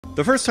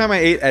The first time I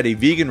ate at a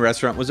vegan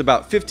restaurant was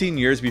about 15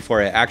 years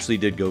before I actually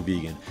did go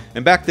vegan.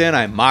 And back then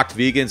I mocked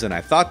vegans and I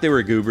thought they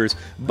were goobers,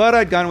 but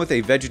I'd gone with a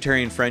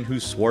vegetarian friend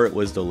who swore it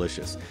was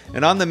delicious.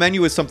 And on the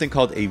menu was something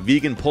called a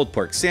vegan pulled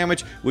pork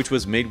sandwich, which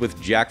was made with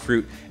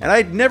jackfruit. And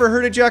I'd never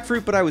heard of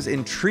jackfruit, but I was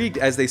intrigued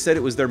as they said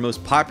it was their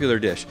most popular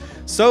dish.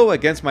 So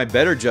against my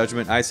better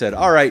judgment, I said,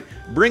 alright,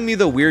 bring me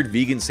the weird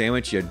vegan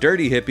sandwich, you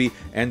dirty hippie.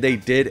 And they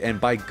did,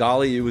 and by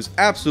golly, it was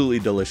absolutely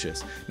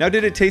delicious. Now,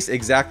 did it taste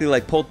exactly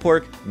like pulled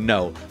pork?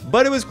 No.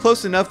 But it was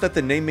close enough that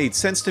the name made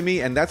sense to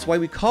me, and that's why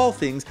we call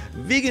things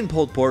vegan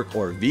pulled pork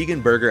or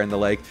vegan burger and the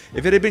like.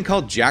 If it had been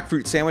called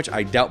jackfruit sandwich,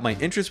 I doubt my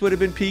interest would have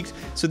been piqued.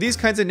 So these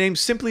kinds of names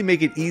simply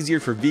make it easier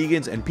for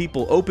vegans and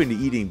people open to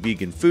eating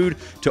vegan food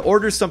to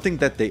order something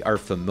that they are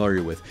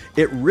familiar with.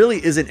 It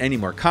really isn't any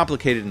more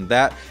complicated than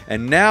that,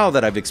 and now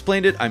that I've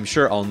explained it, I'm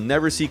sure I'll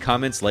never see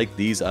comments like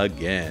these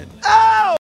again.